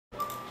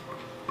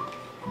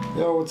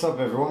Yo, what's up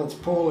everyone? It's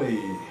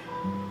Paulie.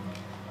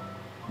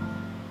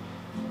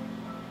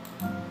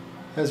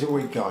 How's your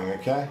week going,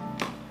 okay?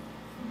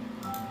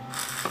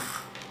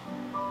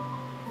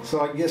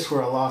 So I guess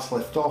where I last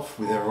left off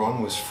with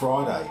everyone was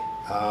Friday,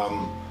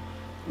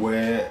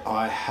 where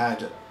I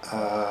had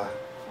a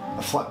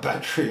flat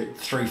battery at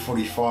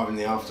 3:45 in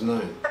the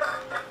afternoon.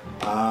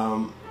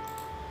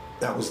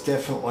 That was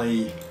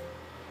definitely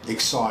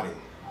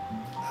exciting.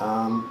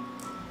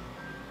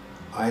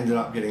 I ended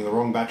up getting the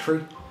wrong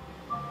battery.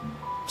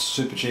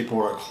 Super Cheap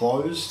Auto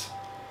closed,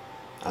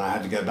 and I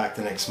had to go back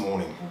the next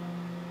morning.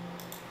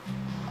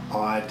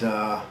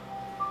 I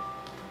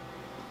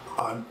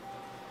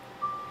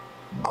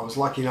was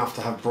lucky enough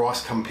to have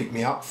Bryce come pick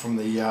me up from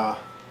the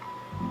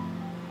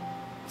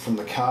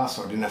car,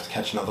 so I didn't have to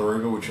catch another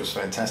Uber, which was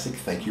fantastic.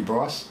 Thank you,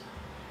 Bryce.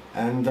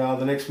 And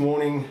the next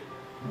morning,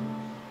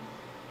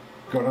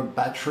 got a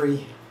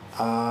battery.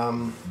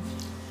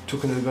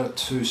 Took an Uber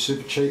to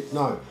Super Cheap.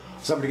 No, I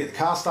was able to get the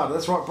car started.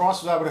 That's right,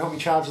 Bryce was able to help me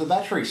charge the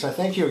battery. So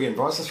thank you again,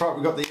 Bryce. That's right,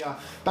 we got the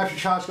battery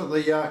charged, got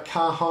the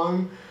car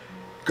home,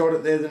 got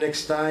it there the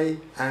next day,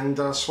 and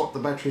swapped the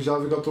batteries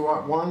over, got the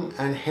right one,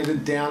 and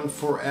headed down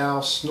for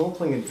our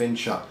snorkeling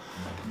adventure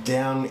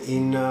down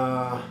in,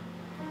 what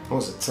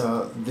was it,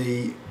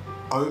 the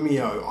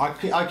Omeo.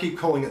 I keep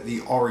calling it the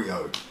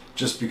Oreo,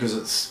 just because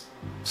it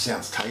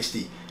sounds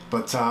tasty.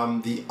 But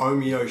the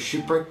Omeo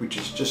shipwreck, which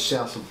is just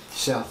south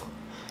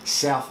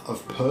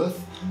of Perth.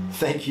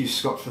 Thank you,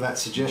 Scott, for that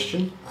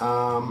suggestion.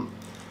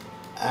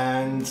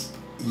 And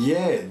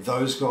yeah,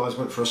 those guys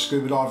went for a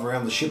scuba dive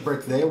around the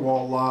shipwreck there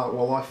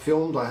while I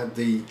filmed. I had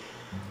the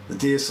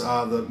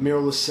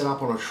mirrorless set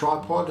up on a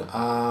tripod.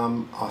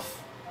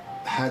 I've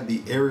had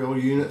the aerial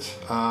unit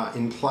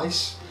in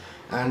place,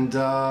 and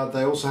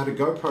they also had a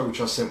GoPro which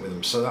I sent with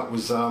them. So that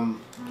was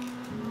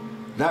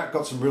that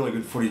got some really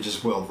good footage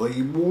as well.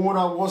 The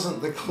water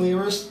wasn't the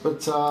clearest,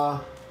 but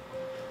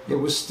it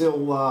was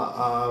still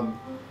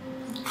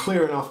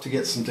clear enough to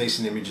get some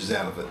decent images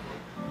out of it.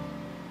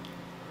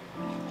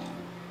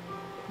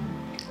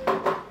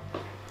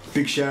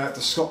 Big shout out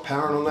to Scott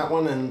Parron on that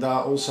one, and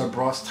also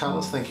Bryce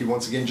Taylor. Thank you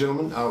once again,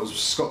 gentlemen. It was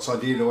Scott's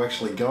idea to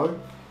actually go,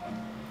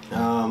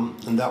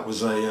 and that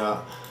was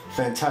a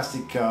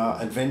fantastic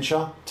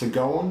adventure to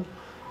go on.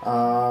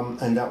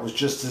 And that was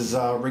just as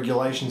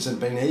regulations had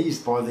been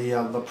eased by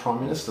the Prime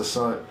Minister,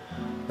 so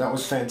that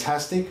was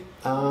fantastic.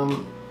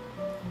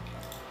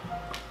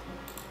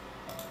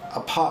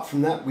 Apart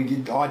from that,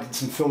 I did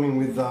some filming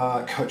with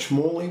Coach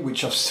Morley,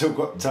 which I've still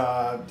got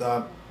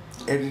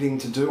editing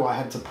to do. I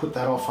had to put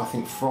that off, I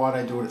think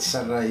Friday, do it at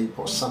Saturday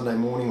or Sunday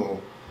morning, or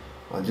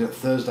I did it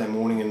Thursday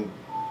morning, and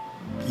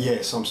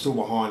yeah, so I'm still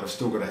behind. I've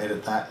still got to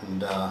edit that,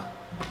 and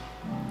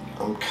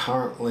I'm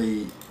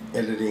currently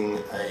editing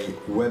a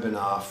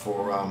webinar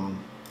for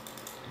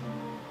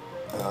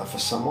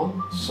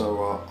someone,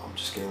 so I'm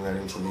just getting that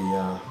into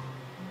the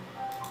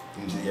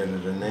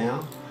editor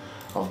now.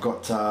 I've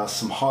got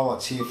some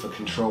highlights here for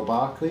Control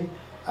Barkley,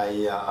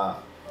 a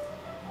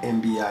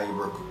NBA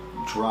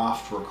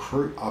draft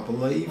recruit, I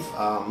believe.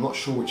 I'm not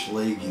sure which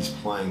league he's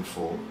playing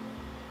for,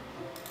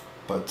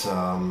 but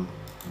oh,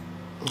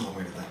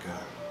 where did that go?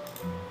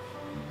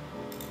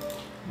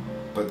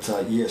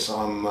 But yes,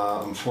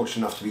 I'm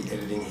fortunate enough to be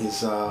editing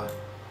his. I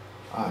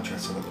got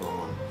the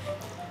wrong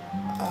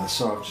one.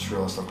 So I've just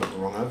realised I've got the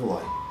wrong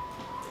overlay.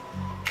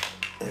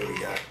 There we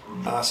go.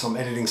 So I'm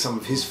editing some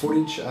of his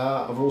footage.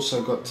 I've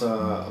also got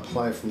a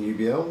player from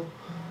UBL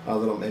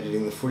that I'm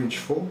editing the footage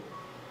for.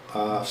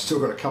 I've still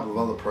got a couple of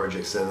other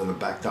projects there that are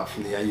backed up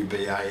from the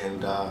AUBA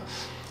and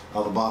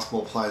other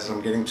basketball players that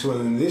I'm getting to.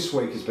 And then this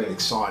week has been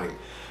exciting.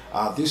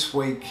 This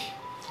week,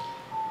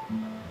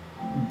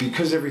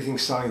 because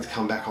everything's starting to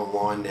come back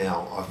online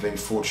now, I've been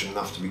fortunate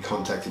enough to be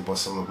contacted by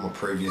some of my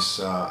previous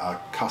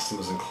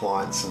customers and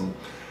clients, and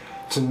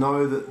to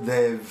know that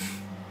they've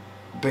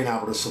been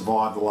able to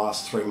survive the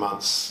last 3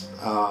 months,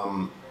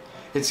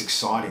 it's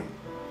exciting.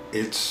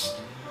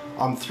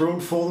 I'm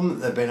thrilled for them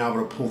that they've been able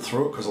to pull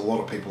through it, because a lot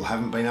of people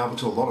haven't been able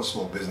to. A lot of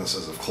small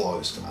businesses have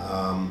closed.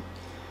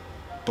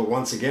 But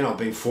once again, I've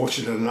been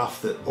fortunate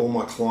enough that all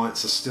my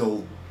clients are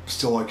still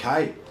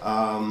okay.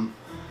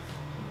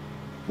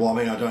 Well, I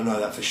mean, I don't know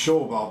that for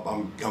sure, but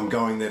I'm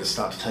going there to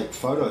start to take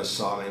photos.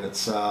 So I mean,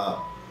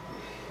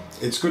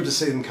 it's good to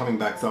see them coming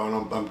back though, and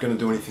I'm going to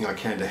do anything I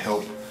can to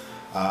help.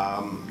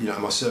 You know,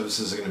 my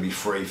services are going to be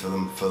free for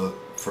them for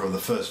the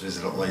first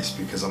visit at least,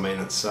 because I mean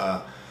it's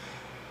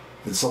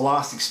the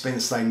last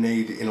expense they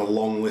need in a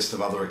long list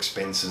of other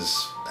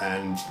expenses.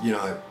 And you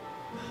know,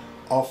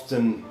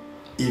 often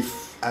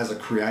if as a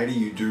creator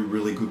you do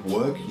really good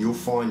work, you'll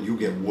find you'll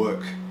get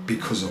work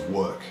because of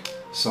work.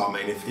 So I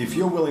mean, if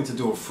you're willing to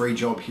do a free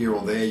job here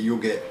or there, you'll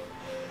get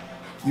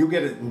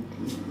it.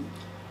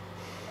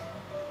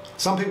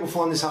 Some people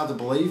find this hard to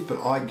believe,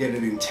 but I get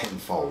it in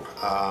tenfold.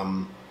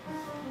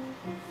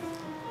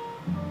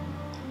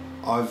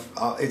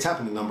 It's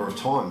happened a number of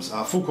times.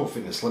 Full Court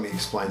Fitness, let me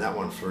explain that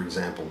one for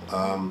example.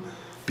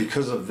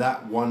 Because of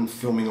that one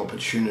filming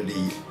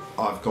opportunity,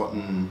 I've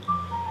gotten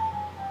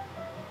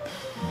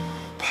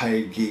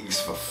paid gigs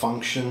for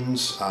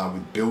functions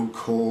with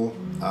Buildcore,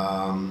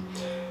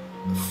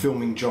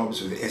 filming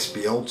jobs with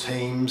SBL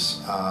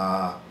teams,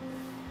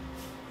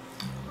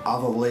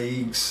 other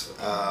leagues.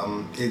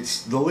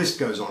 The list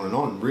goes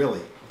on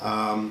really.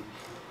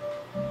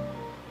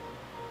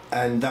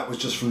 And that was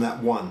just from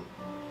that one.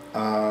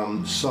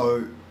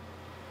 So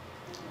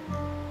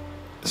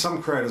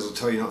some creators will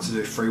tell you not to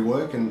do free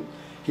work, and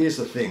here's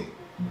the thing.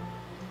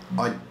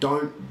 I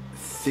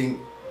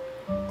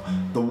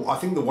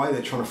think the way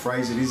they're trying to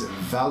phrase it is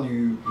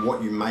value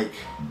what you make,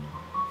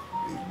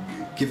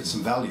 give it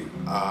some value,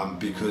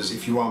 because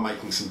if you are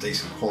making some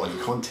decent quality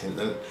content,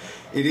 then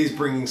it is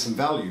bringing some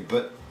value.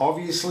 But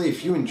obviously,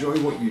 if you enjoy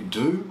what you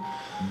do,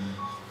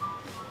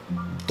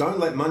 don't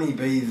let money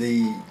be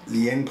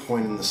the end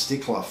point and the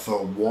stickler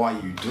for why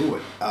you do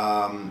it.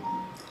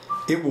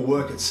 It will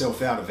work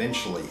itself out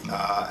eventually.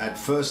 At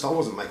first, I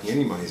wasn't making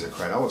any money as a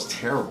creator. I was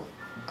terrible.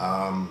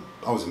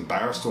 I was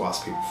embarrassed to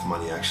ask people for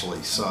money,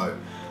 actually. So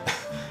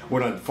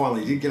when I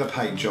finally did get a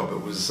paid job,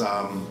 it was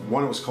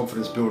one, it was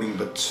confidence building,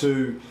 but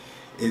two,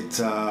 it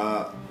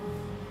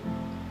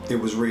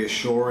was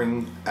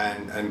reassuring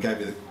and gave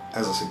me,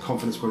 as I said,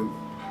 confidence building,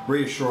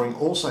 reassuring.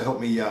 Also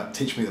helped me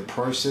teach me the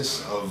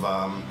process of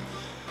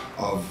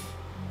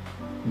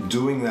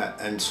doing that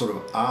and sort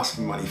of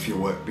asking money for your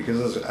work, because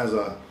as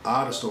an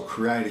artist or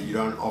creator,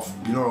 you're not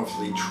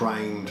obviously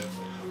trained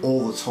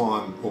all the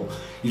time, or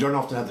you don't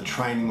often have the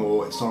training,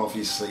 or it's not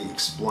obviously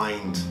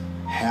explained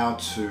how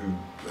to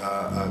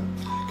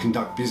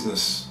conduct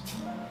business.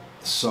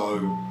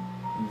 So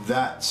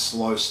that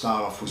slow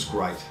start off was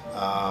great.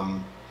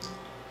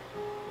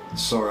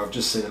 Sorry, I've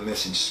just seen a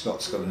message.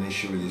 Scott's got an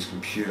issue with his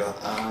computer.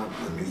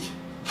 Let me.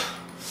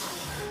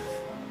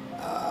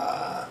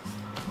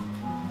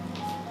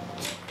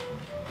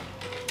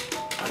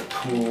 I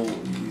call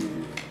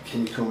you.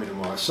 Can you call me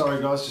tomorrow?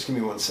 Sorry, guys. Just give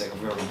me 1 second.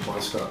 I've got to reply,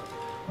 Scott.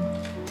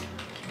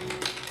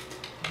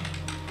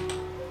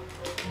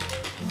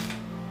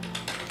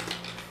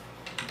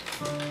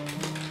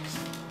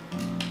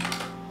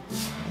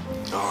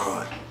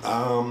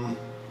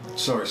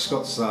 Sorry,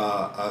 Scott's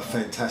a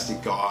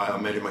fantastic guy. I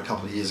met him a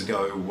couple of years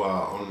ago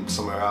on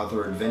some of our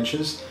other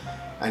adventures,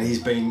 and he's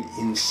been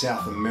in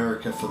South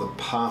America for the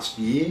past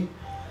year.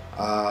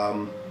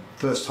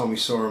 First time we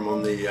saw him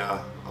on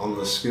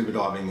the scuba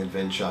diving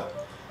adventure,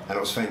 and it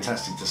was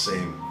fantastic to see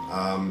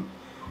him.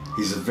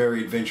 He's a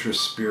very adventurous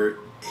spirit.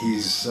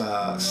 He's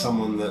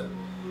someone that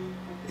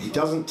he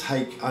doesn't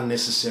take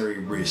unnecessary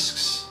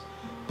risks,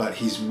 but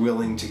he's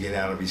willing to get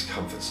out of his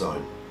comfort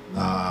zone.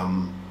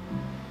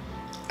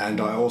 And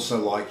I also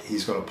like,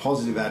 he's got a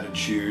positive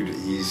attitude.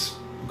 He's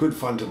good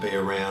fun to be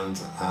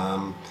around.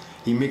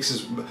 He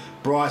mixes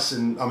Bryce,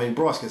 and I mean,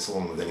 Bryce gets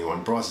along with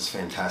anyone. Bryce is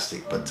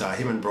fantastic, but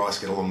him and Bryce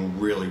get along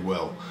really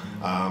well.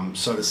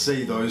 So to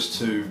see those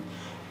two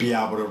be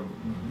able to,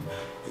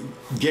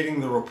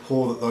 getting the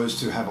rapport that those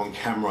two have on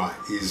camera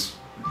is,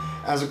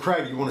 as a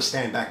creator, you want to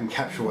stand back and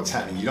capture what's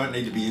happening. You don't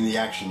need to be in the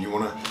action, you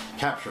want to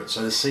capture it.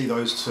 So to see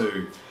those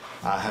two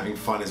having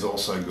fun is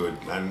also good,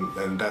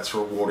 and that's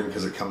rewarding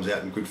because it comes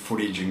out in good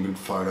footage and good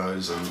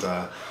photos,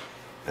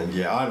 and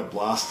yeah, I had a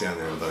blast down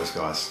there with those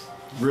guys.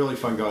 Really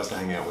fun guys to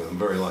hang out with. I'm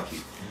very lucky.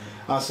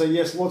 So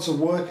yes, lots of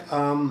work.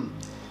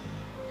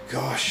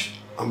 Gosh,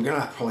 I'm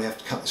gonna probably have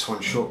to cut this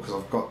one short because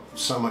I've got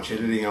so much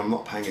editing I'm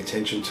not paying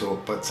attention to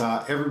it. But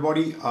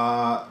everybody,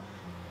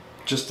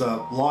 just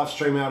a live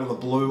stream out of the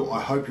blue.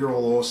 I hope you're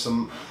all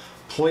awesome.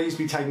 Please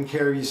be taking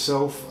care of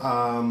yourself.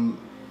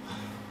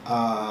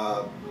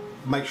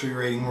 Make sure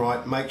you're eating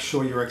right, make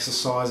sure you're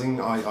exercising.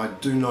 I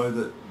do know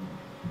that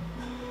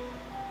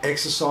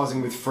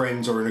exercising with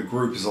friends or in a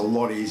group is a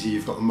lot easier.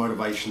 You've got the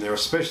motivation there,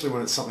 especially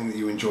when it's something that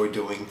you enjoy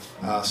doing.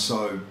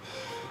 So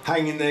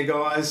hang in there,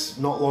 guys.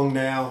 Not long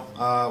now.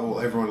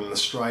 Well, everyone in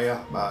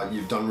Australia,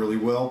 you've done really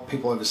well.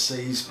 People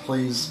overseas,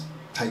 please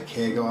take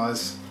care,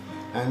 guys.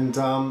 And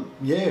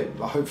yeah,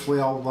 hopefully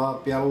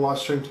I'll be able to live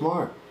stream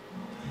tomorrow.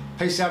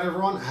 Peace out,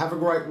 everyone. Have a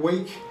great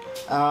week.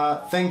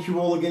 Thank you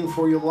all again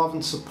for your love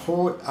and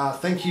support.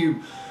 Thank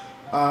you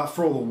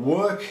for all the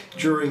work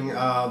during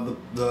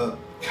the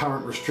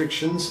current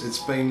restrictions. It's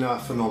been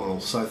phenomenal.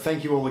 So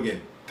thank you all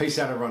again. Peace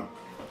out, everyone.